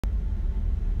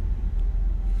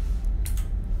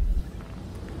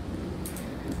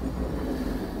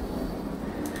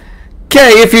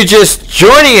Okay, if you're just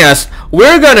joining us,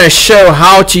 we're going to show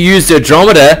how to use the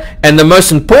Andromeda, and the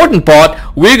most important part,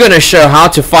 we're going to show how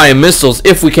to fire missiles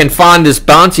if we can find this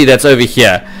bounty that's over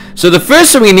here. So the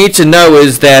first thing we need to know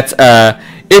is that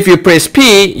if you press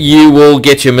P, you will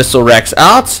get your missile racks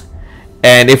out,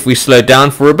 and if we slow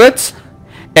down for a bit,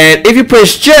 and if you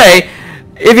press J,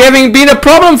 if you're having been a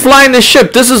problem flying the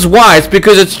ship, this is why. It's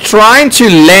because it's trying to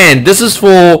land. This is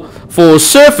for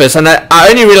surface, and I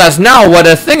only realized now what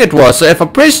a thing it was. So if I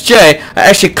press J, I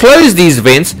actually close these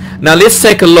vents. Now let's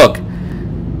take a look.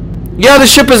 Yeah, the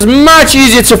ship is much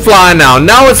easier to fly now.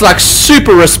 Now it's like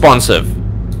super responsive.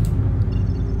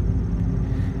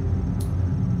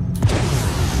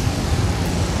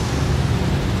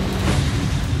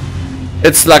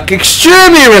 It's like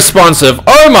extremely responsive.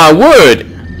 Oh my word.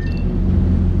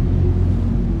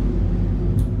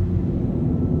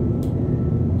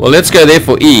 Well, let's go there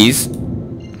for ease.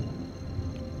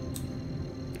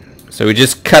 So we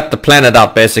just cut the planet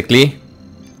out basically.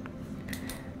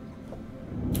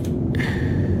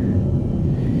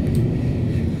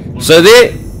 So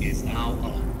there.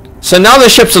 So now the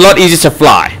ship's a lot easier to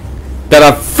fly. That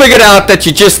I've figured out that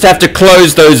you just have to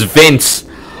close those vents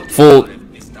for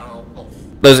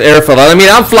those airfield. I mean,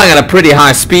 I'm flying at a pretty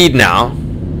high speed now,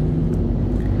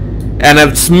 and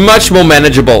it's much more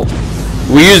manageable.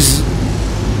 We use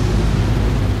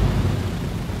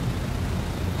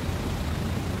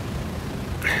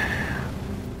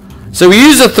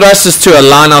the thrusters to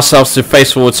align ourselves to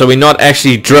face forward, so we're not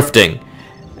actually drifting.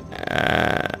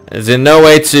 Is there no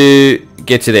way to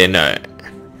get to there? No.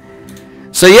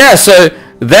 So yeah, so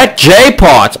that J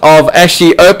part of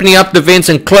actually opening up the vents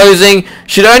and closing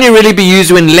should only really be used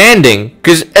when landing,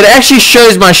 because it actually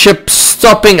shows my ship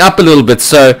stopping up a little bit,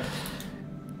 so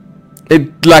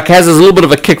it like has a little bit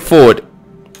of a kick forward.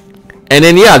 And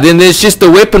then yeah, then there's just the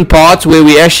weapon parts where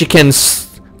we actually can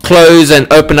close and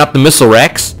open up the missile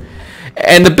racks.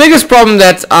 And the biggest problem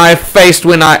that I faced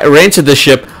when I rented the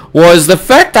ship was the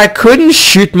fact I couldn't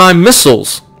shoot my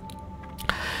missiles.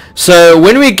 So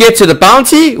when we get to the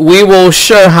bounty, we will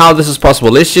show how this is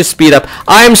possible. Let's just speed up.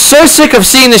 I am so sick of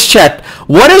seeing this chat.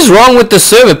 What is wrong with the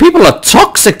server? People are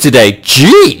toxic today.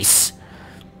 Jeez.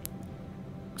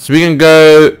 So we can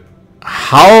go.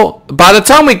 How? By the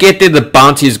time we get there, the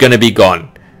bounty is going to be gone.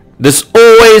 This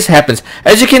always happens.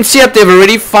 As you can see up there, I've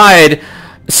already fired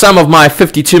some of my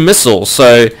 52 missiles.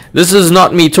 So this is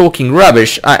not me talking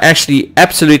rubbish. I actually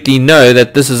absolutely know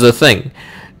that this is a thing.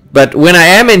 But when I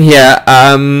am in here,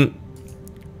 I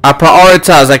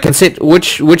prioritize. I can set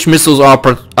which missiles are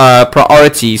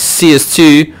priority,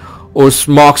 CS2 or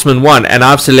Marksman 1, and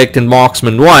I've selected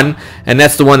Marksman 1, and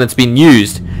that's the one that's been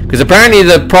used. Because apparently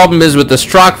the problem is with the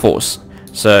strike force.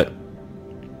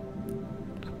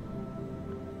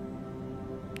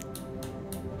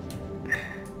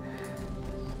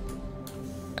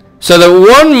 So the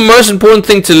one most important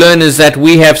thing to learn is that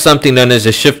we have something known as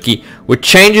a shift key, which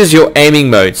changes your aiming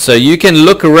mode. So you can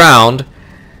look around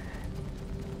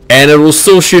and it will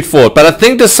still shoot forward. But I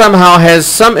think this somehow has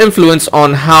some influence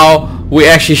on how we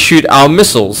actually shoot our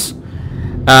missiles.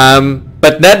 But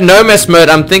that NOMAS mode,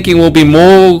 I'm thinking, will be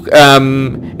more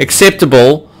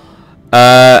acceptable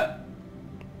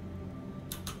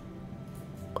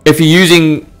if you're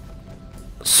using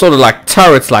sort of like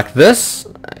turrets like this.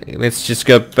 Let's just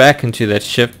go back into that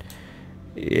shift.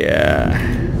 Yeah.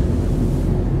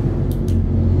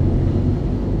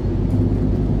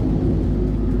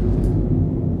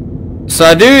 So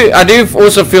I do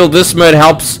also feel this mode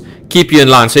helps keep you in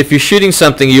line. So if you're shooting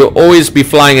something, you'll always be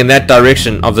flying in that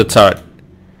direction of the turret.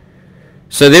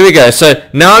 So there we go. So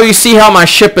now you see how my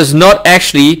ship is not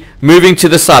actually moving to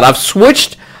the side. I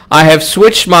have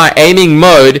switched my aiming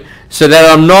mode so that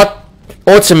I'm not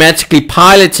automatically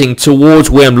piloting towards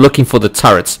where I'm looking for the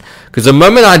turrets, because the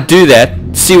moment I do that,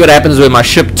 see what happens when my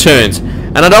ship turns,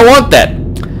 and I don't want that.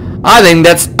 I think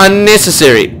that's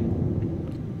unnecessary.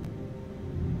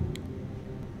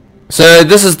 So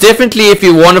this is definitely if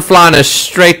you want to fly in a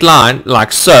straight line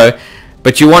like so,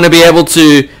 but you want to be able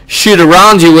to shoot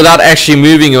around you without actually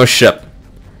moving your ship.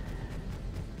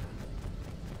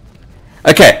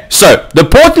 Okay, so the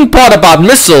important part about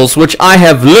missiles, which I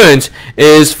have learned,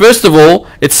 is first of all,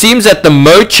 it seems that the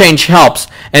mode change helps,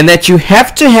 and that you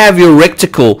have to have your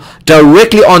reticle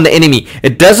directly on the enemy.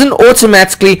 It doesn't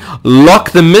automatically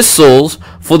lock the missiles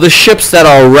for the ships that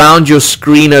are around your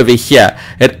screen over here.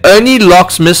 It only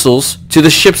locks missiles to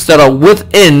the ships that are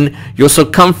within your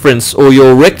circumference or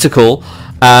your reticle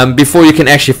before you can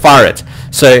actually fire it.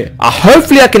 So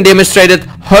hopefully I can demonstrate it.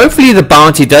 Hopefully the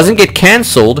bounty doesn't get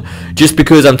cancelled just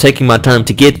because I'm taking my time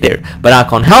to get there. But I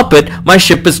can't help it. My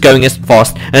ship is going as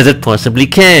fast as it possibly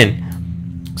can.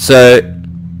 So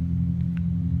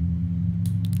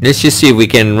let's just see if we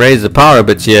can raise the power a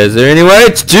bit here. Is there any way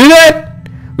to do that?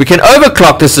 We can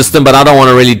overclock the system, but I don't want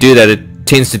to really do that. It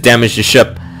tends to damage the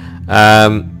ship.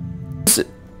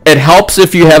 It helps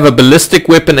if you have a ballistic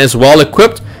weapon as well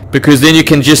equipped, because then you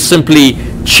can just simply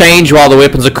change while the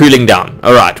weapons are cooling down.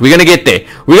 Alright, we're going to get there.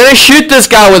 We're going to shoot this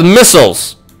guy with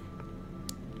missiles.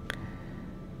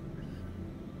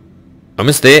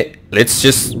 Almost there. Let's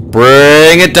just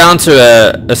bring it down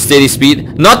to a steady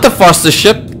speed. Not the fastest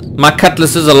ship. My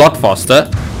Cutlass is a lot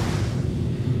faster.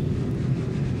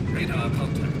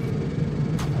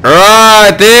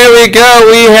 Alright, there we go.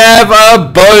 We have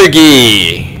a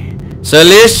bogey. So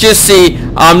let's just see.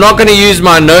 I'm not going to use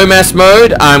my no mass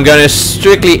mode. I'm going to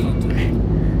strictly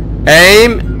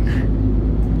aim.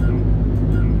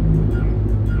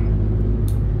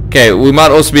 Okay, we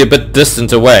might also be a bit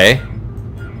distant away.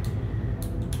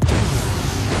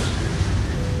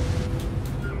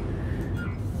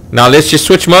 Now let's just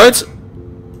switch modes.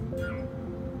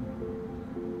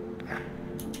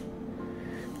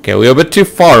 Okay, we're a bit too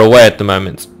far away at the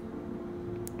moment.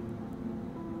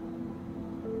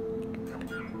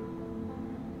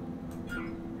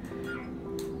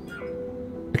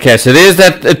 Okay, so there's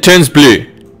that, it turns blue.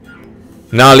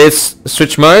 Now let's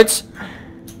switch modes.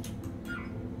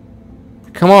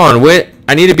 Come on,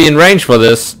 I need to be in range for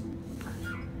this.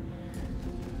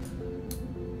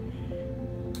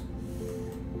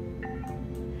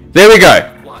 There we go.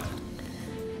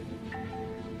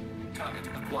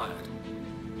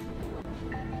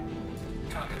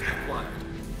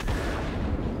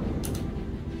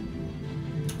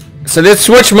 So let's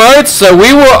switch modes. So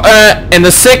we were in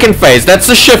the second phase. That's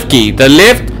the shift key. The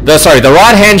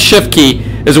right hand shift key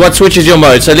is what switches your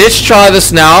mode. So let's try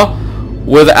this now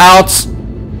without.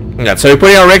 Okay, so we're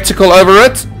putting our reticle over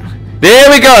it. There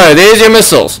we go. There's your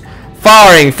missiles.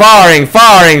 Firing, firing,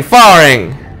 firing,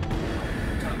 firing.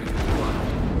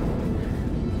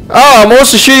 Oh, I'm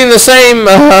also shooting the same.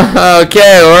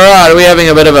 Okay, alright. We're having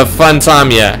a bit of a fun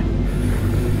time here.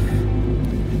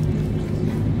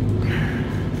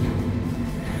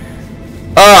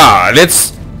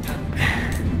 Let's.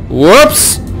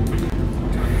 Whoops.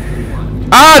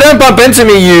 Don't bump into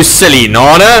me, you silly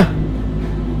nana.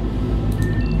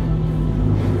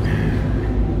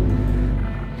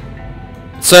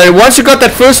 So once you got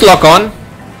that first lock on,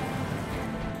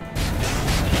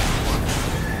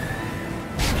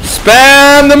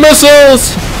 spam the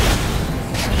missiles.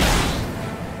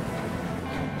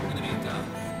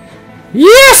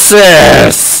 Yes.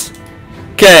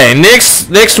 Okay,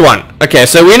 next one. Okay,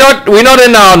 so we're not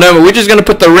in our normal. We're just gonna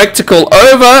put the reticle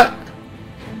over.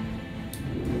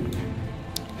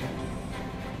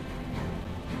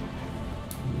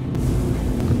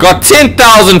 Got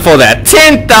 10,000 for that.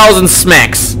 10,000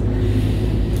 smacks.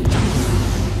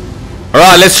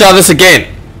 Alright, let's try this again.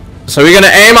 So we're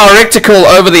gonna aim our reticle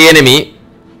over the enemy.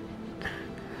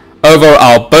 Over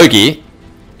our bogey.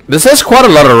 This has quite a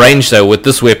lot of range though with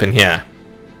this weapon here.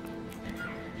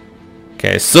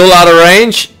 Okay, still out of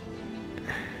range.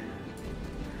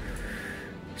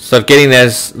 Start getting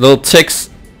those little ticks.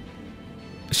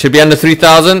 Should be under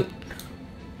 3,000.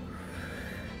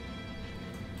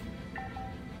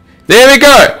 There we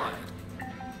go.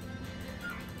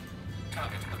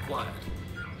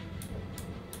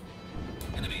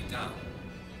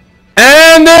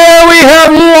 And there we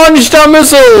have launched our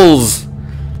missiles.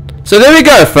 So there we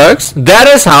go, folks. That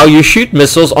is how you shoot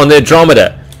missiles on the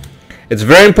Andromeda. It's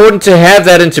very important to have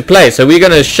that into play. So we're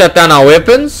going to shut down our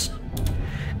weapons.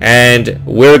 And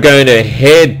we're going to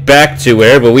head back to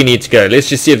wherever we need to go. Let's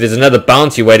just see if there's another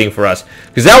bounty waiting for us.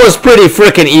 Because that was pretty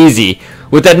freaking easy.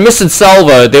 With that missing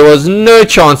salvo, there was no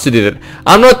chance to do that.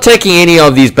 I'm not taking any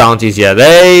of these bounties here.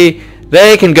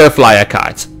 They can go fly a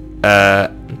kite. A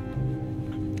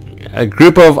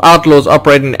group of outlaws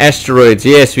operating asteroids.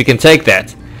 Yes, we can take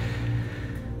that.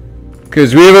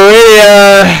 Because we've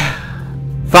already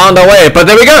found our way. But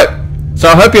there we go. So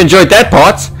I hope you enjoyed that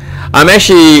part. I'm going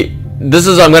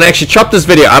to actually chop this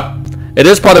video up. It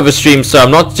is part of a stream, so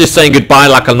I'm not just saying goodbye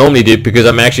like I normally do, because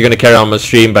I'm actually going to carry on my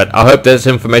stream. But I hope this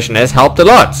information has helped a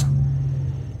lot.